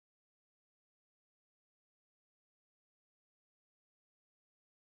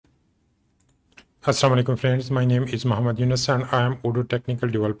Assalamu alaikum friends, my name is Muhammad Yunus and I am Odoo technical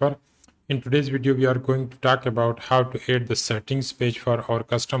developer. In today's video we are going to talk about how to add the settings page for our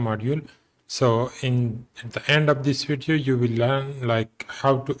custom module. So at the end of this video you will learn like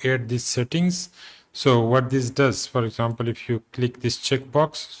how to add these settings. So what this does, for example, if you click this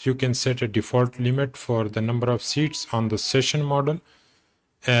checkbox, you can set a default limit for the number of seats on the session model.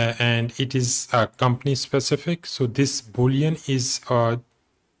 And it is company specific, so this boolean is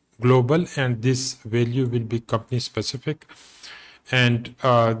global and this value will be company specific. And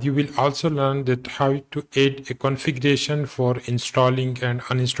you will also learn that how to add a configuration for installing and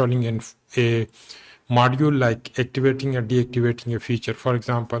uninstalling a module, like activating or deactivating a feature. For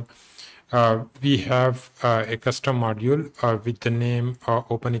example, we have a custom module with the name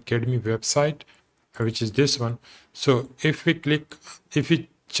Open Academy website, which is this one. So if we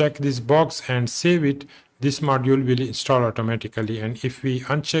check this box and save it, this module will install automatically, and if we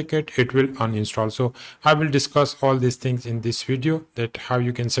uncheck it, it will uninstall. So I will discuss all these things in this video, that how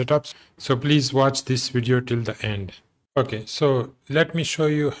you can set up. So please watch this video till the end. Okay, so let me show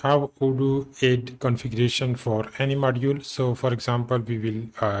you how Odoo add configuration for any module. So for example, we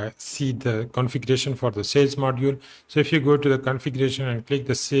will see the configuration for the sales module. So if you go to the configuration and click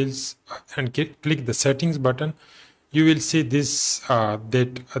the sales and click the settings button, you will see this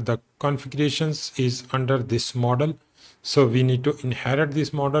that the configurations is under this model. So we need to inherit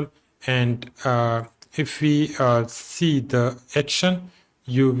this model, and if we see the action,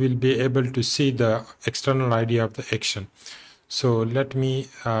 you will be able to see the external ID of the action. So let me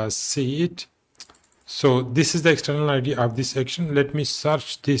see it. So this is the external ID of this action. Let me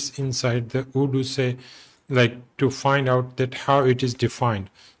search this inside the Odoo, say, like, to find out that how it is defined.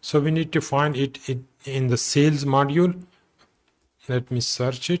 So we need to find it in the sales module. Let me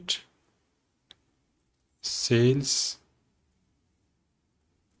search it. Sales.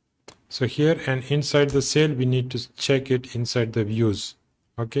 So here, and inside the sale we need to check it inside the views.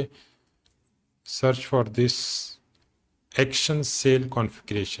 Okay, search for this action sale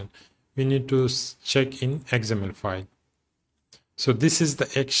configuration. We need to check in XML file. So this is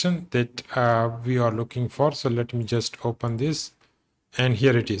the action that we are looking for. So let me just open this, and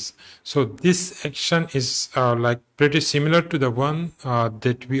here it is. So this action is like pretty similar to the one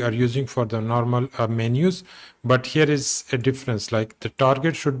that we are using for the normal menus, but here is a difference, like the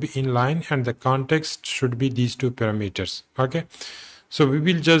target should be in line and the context should be these two parameters. Okay, so we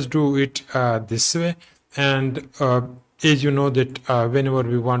will just do it this way. And as you know that whenever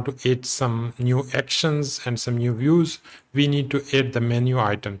we want to add some new actions and some new views, we need to add the menu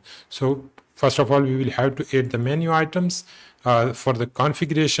item. So first of all, we will have to add the menu items for the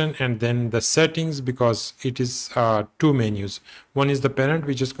configuration, and then the settings, because it is two menus. One is the parent,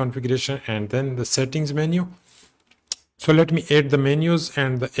 which is configuration, and then the settings menu. So let me add the menus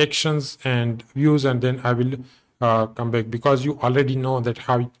and the actions and views, and then I will come back, because you already know that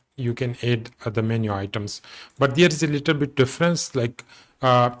how you can add the menu items. But there is a little bit difference, like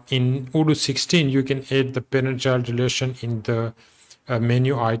in Odoo 16 you can add the parent-child relation in the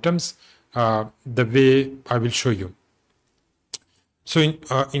menu items the way I will show you. So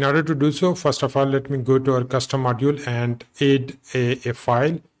in order to do so, first of all, let me go to our custom module and add a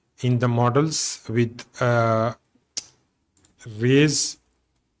file in the models with raise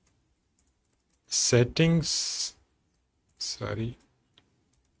settings,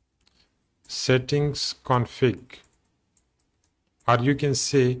 settings config, or you can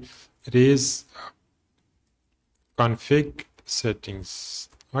say raise config settings.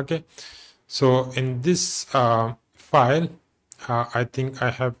 Okay, so in this file, I think I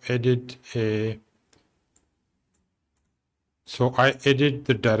have added a, so I added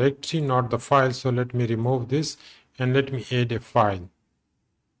the directory, not the file. So let me remove this and let me add a file.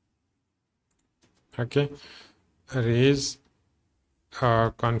 Okay, raise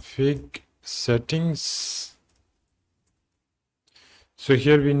config settings. So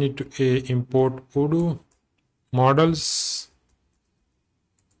here we need to import Odoo models,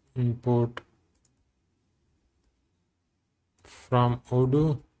 import from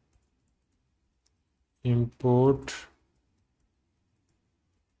Odoo, import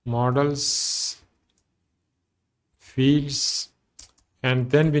models, fields,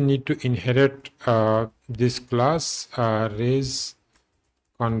 and then we need to inherit this class raise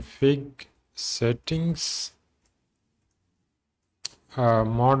config settings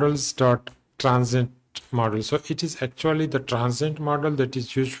models dot transient model. So it is actually the transient model that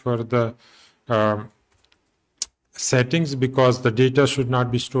is used for the settings, because the data should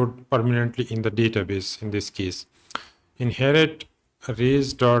not be stored permanently in the database. In this case, inherit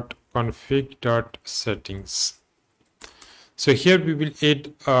raise dot config dot settings. So here we will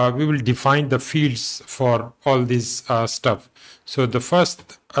add, we will define the fields for all this stuff. So the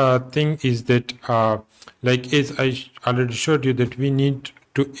first thing is that, like as I already showed you, that we need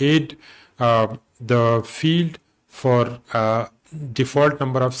to add the field for default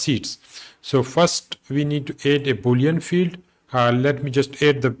number of seats. So first we need to add a Boolean field. Let me just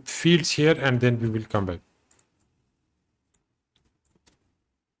add the fields here and then we will come back.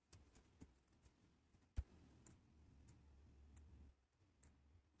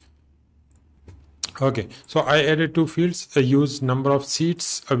 Okay, so I added two fields. I use number of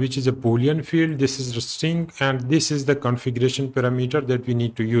seats, which is a Boolean field. This is the string, and this is the configuration parameter that we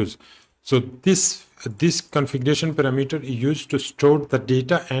need to use. So this configuration parameter is used to store the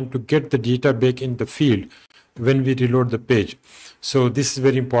data and to get the data back in the field when we reload the page. So this is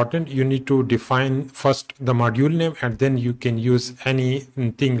very important. You need to define first the module name, and then you can use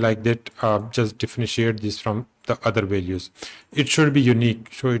anything like that. Just differentiate this from the other values. It should be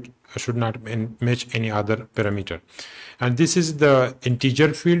unique, so it should not match any other parameter. And this is the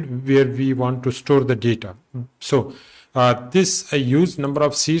integer field where we want to store the data. So this use number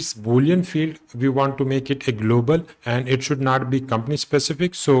of seats Boolean field, we want to make it a global, and it should not be company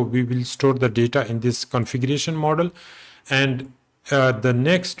specific. So we will store the data in this configuration model. And the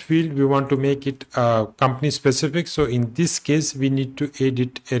next field, we want to make it company specific. So in this case, we need to add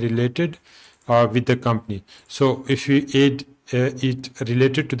it related with the company. So if we add it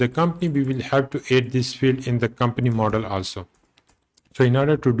related to the company, we will have to add this field in the company model also. So in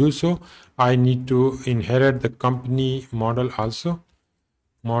order to do so, I need to inherit the company model also.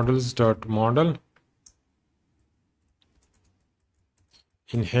 Models.model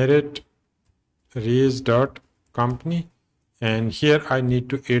inherit raise.company, and here I need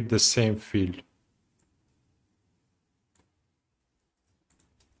to add the same field.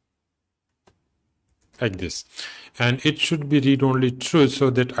 Like this, and it should be read only true so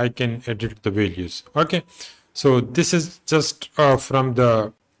that I can edit the values. Okay, so this is just from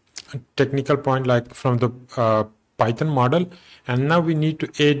the technical point, like from the Python model, and now we need to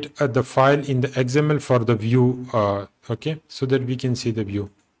add the file in the XML for the view. Okay, so that we can see the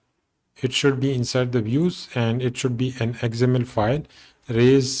view. It should be inside the views, and it should be an XML file.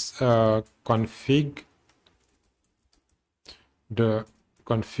 Raise config the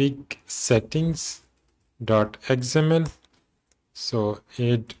config settings .xml. So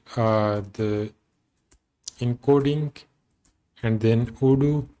add the encoding and then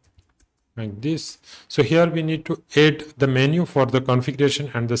Odoo like this. So here we need to add the menu for the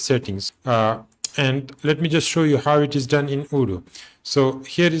configuration and the settings. And let me just show you how it is done in Odoo. So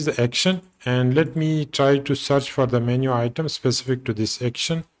here is the action, and let me try to search for the menu item specific to this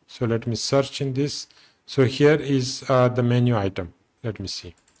action. So let me search in this. So here is the menu item. Let me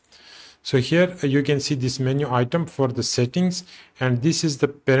see. So here you can see this menu item for the settings, and this is the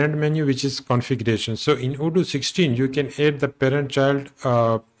parent menu, which is configuration. So in Odoo 16, you can add the parent-child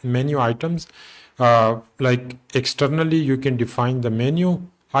menu items. Like externally, you can define the menu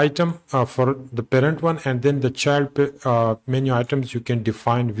item for the parent one, and then the child menu items you can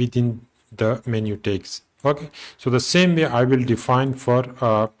define within the menu tags. Okay, so the same way I will define for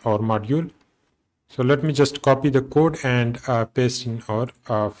our module. So let me just copy the code and paste in our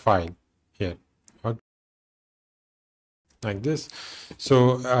file here. Okay. Like this.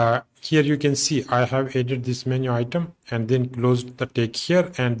 So here you can see I have added this menu item and then closed the tag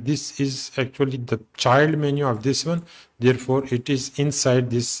here, and this is actually the child menu of this one. Therefore it is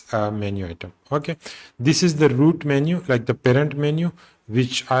inside this menu item. Okay, this is the root menu, like the parent menu,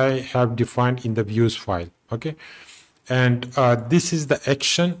 which I have defined in the views file. Okay, and this is the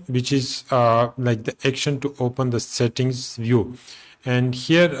action, which is like the action to open the settings view. And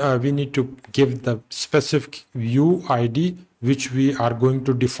here we need to give the specific view ID, which we are going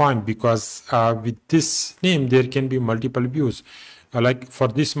to define, because with this name there can be multiple views. Like for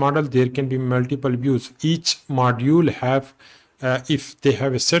this model, there can be multiple views. Each module have if they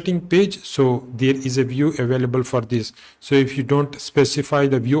have a setting page, so there is a view available for this. So if you don't specify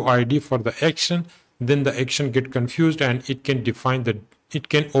the view ID for the action, then the action get confused and it can define the, it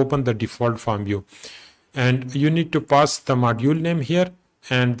can open the default form view. And you need to pass the module name here,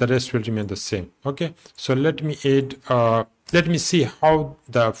 and the rest will remain the same. Okay, so let me add let me see how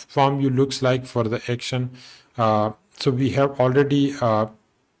the form view looks like for the action. So we have already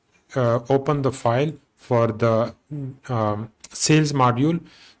opened the file for the sales module.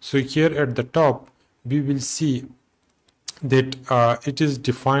 So here at the top we will see that it is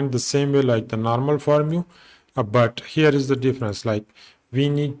defined the same way like the normal form view, but here is the difference. Like we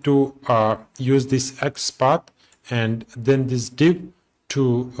need to use this X path and then this div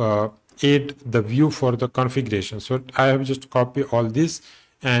to add the view for the configuration. So I have just copy all this,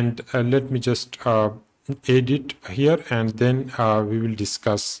 and let me just add it here, and then we will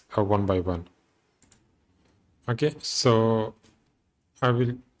discuss one by one. Okay, so I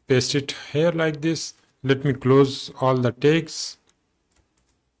will paste it here like this. Let me close all the tags.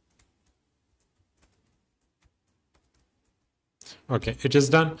 Okay, it is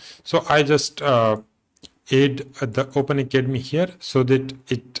done. So I just add the Open Academy here, so that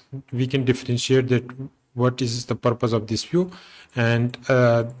we can differentiate that what is the purpose of this view, and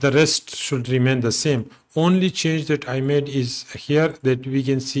the rest should remain the same. Only change that I made is here, that we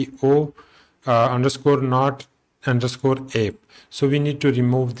can see O underscore not underscore app. So we need to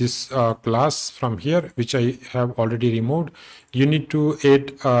remove this class from here, which I have already removed. You need to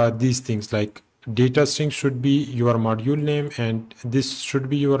add these things, like data string should be your module name, and this should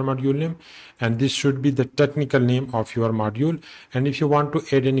be your module name, and this should be the technical name of your module. And if you want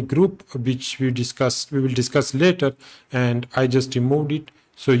to add any group, which we will discuss later, and I just removed it,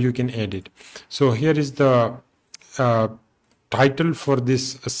 so you can add it. So here is the title for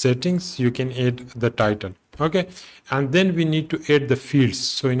this settings. You can add the title. Okay, and then we need to add the fields.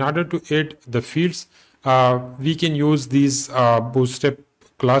 So in order to add the fields, we can use these bootstrap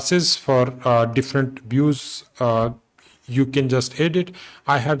classes for different views. You can just edit.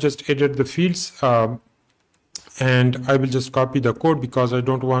 I have just added the fields, and I will just copy the code because I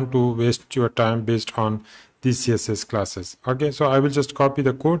don't want to waste your time based on these CSS classes. Okay, so I will just copy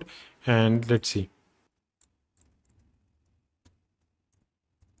the code, and let's see.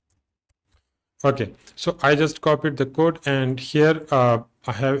 Okay, so I just copied the code, and here I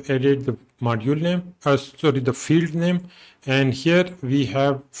have added the module name, the field name, and here we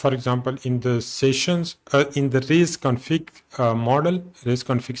have, for example, in the sessions, in the raise config raise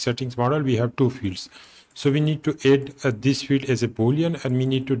config settings model, we have two fields. So we need to add this field as a boolean, and we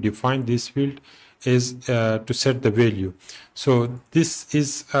need to define this field as to set the value. So this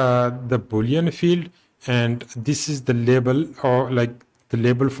is the boolean field, and this is the label, or like the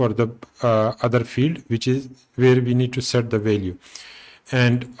label for the other field, which is where we need to set the value.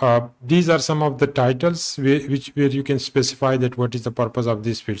 And these are some of the titles where you can specify that what is the purpose of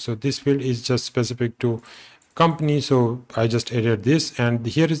this field. So this field is just specific to company, so I just added this, and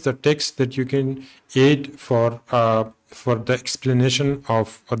here is the text that you can add for the explanation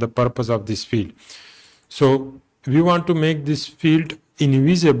of the purpose of this field. So we want to make this field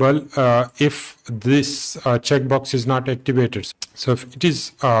invisible if this checkbox is not activated. So if it is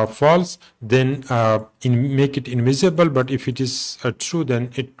false, then make it invisible, but if it is true,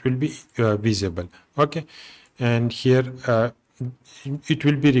 then it will be visible. Okay, and here it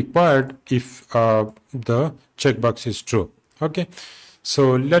will be required if the checkbox is true. Okay,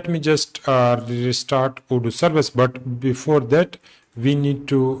 so let me just restart Odoo service, but before that we need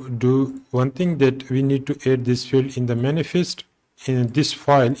to do one thing, that we need to add this field in the manifest, in this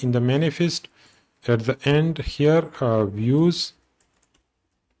file, in the manifest at the end here, views,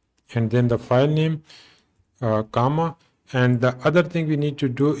 and then the file name, comma. And the other thing we need to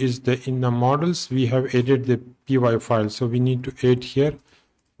do is that in the models we have added the py file, so we need to add here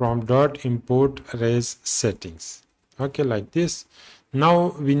from dot import raise settings. Okay, like this.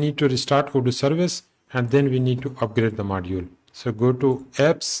 Now we need to restart Odoo service, and then we need to upgrade the module. So go to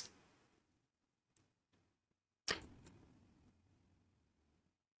apps,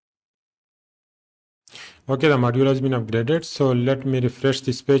 okay, the module has been upgraded. So let me refresh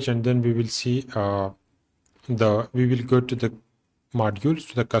this page, and then we will see we will go to the modules,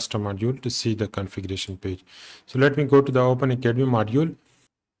 to the custom module, to see the configuration page. So let me go to the Open Academy module.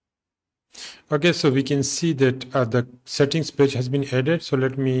 Okay, so we can see that the settings page has been added. So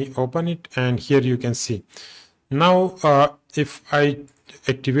let me open it, and here you can see. Now if I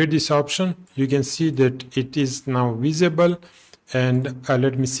activate this option, you can see that it is now visible. And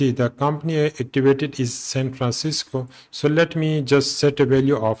let me see, the company I activated is San Francisco. So let me just set a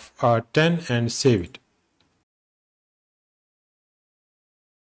value of 10 and save it.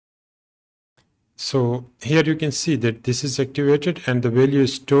 So here you can see that this is activated and the value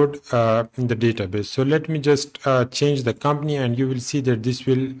is stored in the database. So let me just change the company, and you will see that this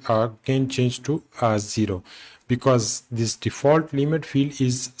will again change to 0, because this default limit field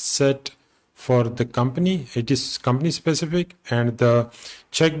is set for the company. It is company specific, and the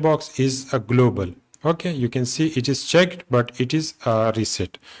checkbox is a global. Okay, you can see it is checked, but it is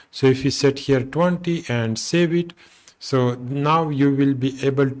reset. So if you set here 20 and save it, so now you will be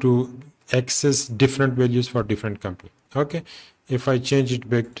able to access different values for different company. Okay, if I change it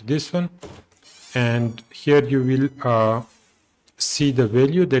back to this one, and here you will see the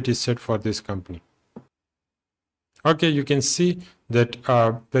value that is set for this company. Okay, you can see that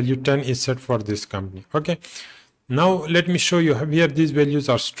value 10 is set for this company. Okay, now let me show you where these values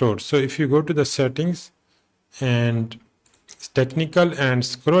are stored. So if you go to the settings and technical and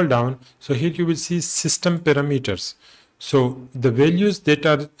scroll down, so here you will see system parameters. So the values that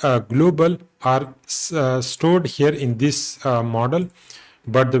are global are stored here in this model,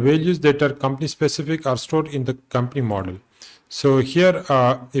 but the values that are company specific are stored in the company model. So here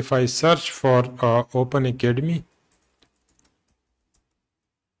if I search for Open Academy,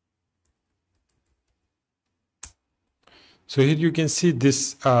 so here you can see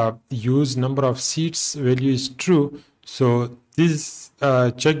this use number of seats value is true. So this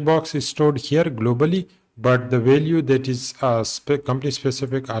checkbox is stored here globally, but the value that is company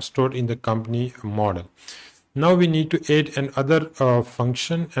specific are stored in the company model. Now we need to add another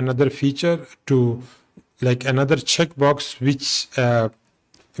function, another feature to like another checkbox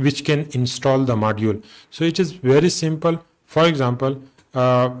which can install the module. So it is very simple. For example,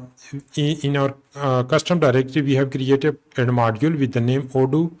 in our custom directory, we have created a module with the name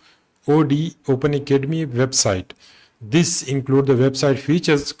Odoo OD Open Academy website. This includes the website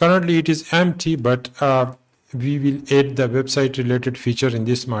features. Currently it is empty, but we will add the website related feature in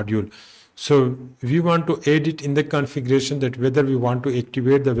this module. So we want to add it in the configuration that whether we want to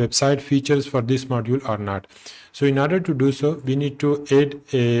activate the website features for this module or not. So in order to do so, we need to add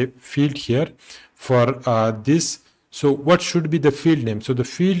a field here for this. So what should be the field name? So the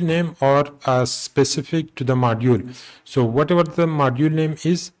field name are specific to the module. So whatever the module name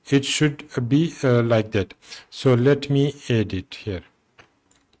is, it should be like that. So let me add it here.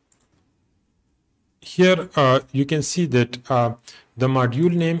 Here you can see that the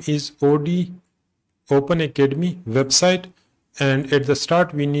module name is OD Open Academy website, and at the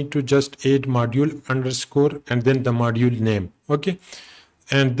start we need to just add module underscore and then the module name. Okay,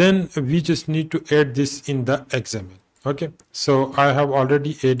 and then we just need to add this in the XML. Okay, so I have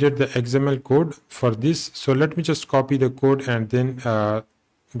already added the XML code for this. So let me just copy the code and then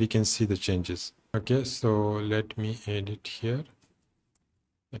we can see the changes. Okay, so let me add it here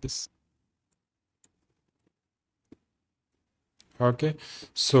like this. Okay,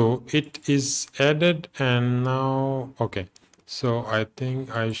 so it is added, and now okay, so I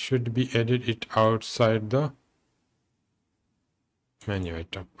think I should be added it outside the menu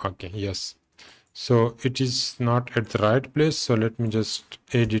item. Okay, yes, so it is not at the right place, so let me just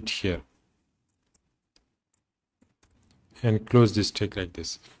add it here and close this tag like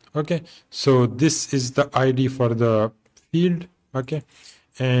this. Okay, so this is the ID for the field. Okay,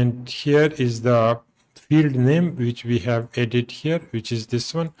 and here is the field name which we have added here, which is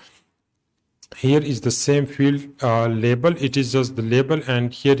this one. Here is the same field label. It is just the label,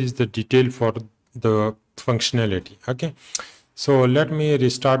 and here is the detail for the functionality. Okay, so let me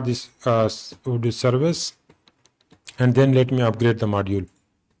restart this Odoo service, and then let me upgrade the module.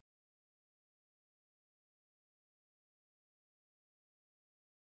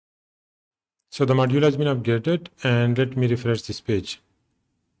 So the module has been upgraded, and let me refresh this page.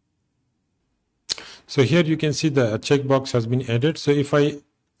 So here you can see the checkbox has been added. So if I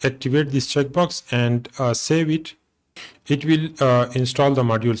activate this checkbox and save it, it will install the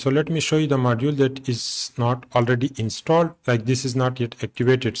module. So let me show you the module that is not already installed, like this is not yet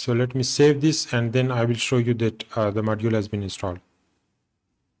activated. So let me save this, and then I will show you that the module has been installed.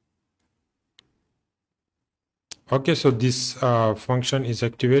 Okay, so this function is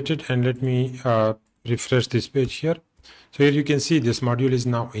activated, and let me refresh this page here. So here you can see this module is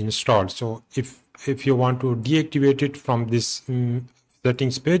now installed. So if you want to deactivate it from this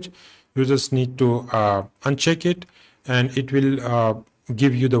settings page, you just need to uncheck it, and it will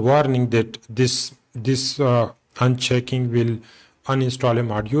give you the warning that this unchecking will uninstall a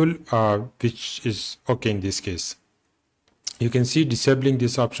module, which is okay in this case. You can see disabling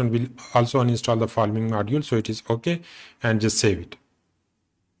this option will also uninstall the following module, so it is okay, and just save it.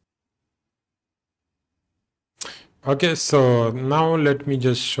 Okay, so now let me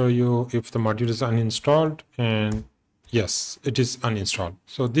just show you if the module is uninstalled, and yes, it is uninstalled.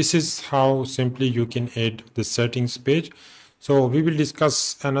 So this is how simply you can add the settings page. So we will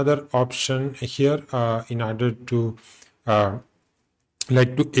discuss another option here in order to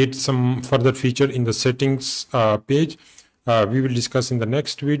add some further feature in the settings page. We will discuss in the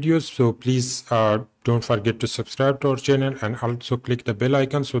next videos. So please don't forget to subscribe to our channel, and also click the bell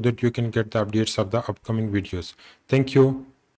icon so that you can get the updates of the upcoming videos. Thank you.